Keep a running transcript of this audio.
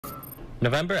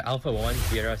November Alpha 1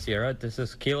 Sierra Sierra. This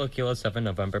is Kilo Kilo 7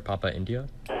 November Papa India.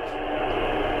 November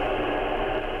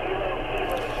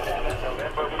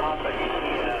Papa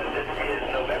India. This is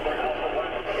November Alpha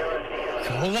 1 Sierra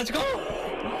Sierra. So let's go!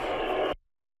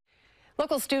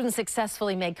 Local students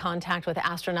successfully made contact with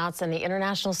astronauts in the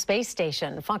International Space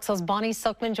Station. Fox Hill's Bonnie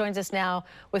Silkman joins us now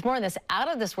with more on this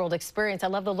out-of-this-world experience. I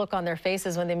love the look on their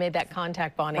faces when they made that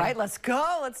contact, Bonnie. Right, let's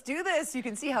go. Let's do this. You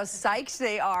can see how psyched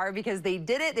they are because they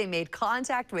did it. They made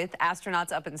contact with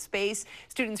astronauts up in space.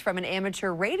 Students from an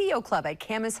amateur radio club at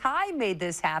Camas High made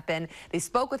this happen. They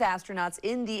spoke with astronauts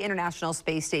in the International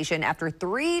Space Station after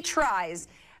 3 tries.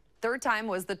 Third time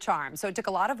was the charm. So it took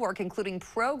a lot of work, including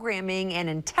programming an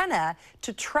antenna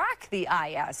to track the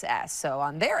ISS. So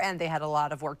on their end, they had a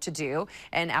lot of work to do.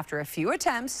 And after a few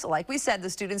attempts, like we said, the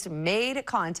students made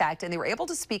contact and they were able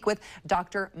to speak with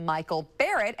Dr. Michael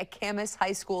Barrett, a Camas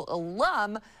High School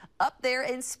alum, up there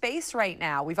in space right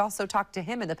now. We've also talked to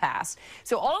him in the past.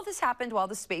 So all of this happened while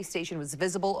the space station was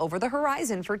visible over the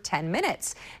horizon for 10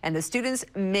 minutes. And the students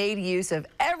made use of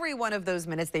every one of those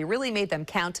minutes. They really made them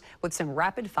count with some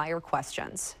rapid fire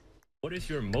questions. What is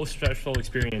your most stressful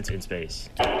experience in space?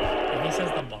 He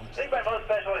says the most. I think my most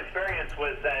special experience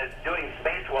was doing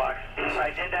spacewalks.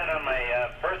 I did that on my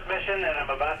first mission, and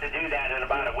I'm about to do that in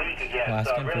about a week again.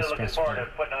 So I'm really looking forward to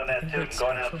putting on that suit and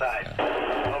going outside.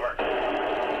 Over.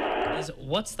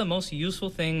 What's the most useful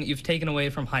thing you've taken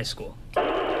away from high school? Wow.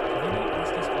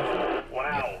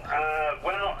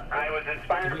 Well, I was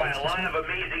inspired by a lot of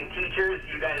amazing teachers.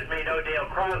 You guys may know Dale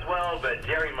Croswell, but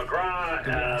Jerry McGraw,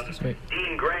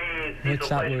 Dean Gray, Cecil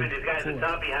Fleischman, these guys that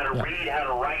taught me how to read, how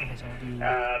to write,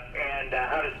 and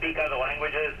how to speak other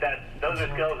languages. Those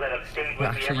are skills that have stayed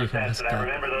with me ever since, and I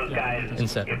remember those guys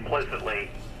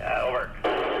implicitly. Over.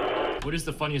 What is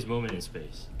the funniest moment in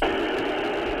space?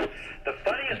 The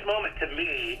funniest moment to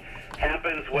me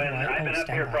happens when I've been up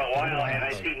here for a while and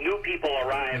I see new people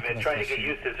arrive and try to get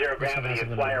used to zero gravity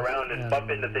and fly around and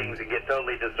bump into things and get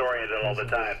totally disoriented all the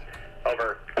time.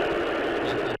 Over.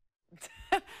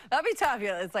 That'd be tough.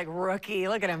 It's like rookie.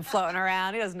 Look at him floating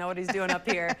around. He doesn't know what he's doing up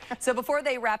here. So before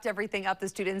they wrapped everything up, the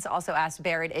students also asked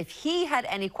Barrett if he had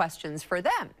any questions for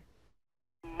them.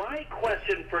 My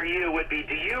question for you would be,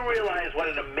 do you realize what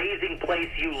an amazing place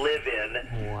you live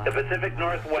in, the Pacific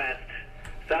Northwest,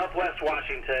 Southwest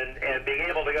Washington, and being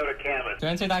able to go to Camas? To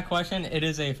answer that question, it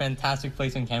is a fantastic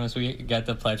place in Camas. We get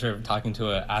the pleasure of talking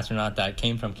to an astronaut that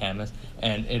came from Camas,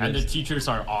 and the teachers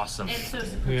are awesome.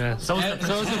 Yeah. So is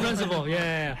the principal.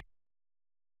 Yeah.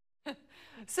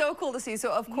 So cool to see.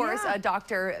 So, of course,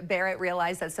 Dr. Barrett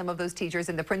realized that some of those teachers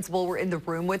and the principal were in the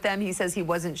room with them. He says he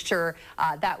wasn't sure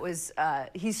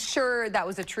he's sure that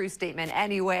was a true statement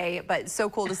anyway, but so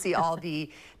cool to see all the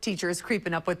teachers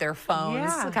creeping up with their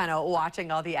phones, kind of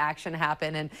watching all the action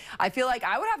happen. And I feel like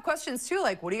I would have questions too,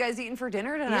 like, what are you guys eating for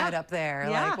dinner tonight up there?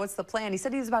 Like, what's the plan? He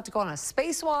said he was about to go on a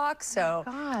spacewalk, so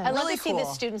I love to see the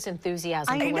students'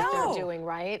 enthusiasm for what they're doing,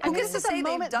 right? Who gets to say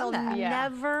they've done that?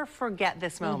 Never forget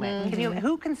this moment.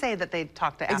 Who can say that they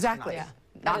talked to astronauts? Exactly.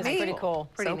 Not me. Pretty cool.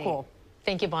 Pretty cool.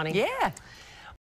 Thank you, Bonnie. Yeah.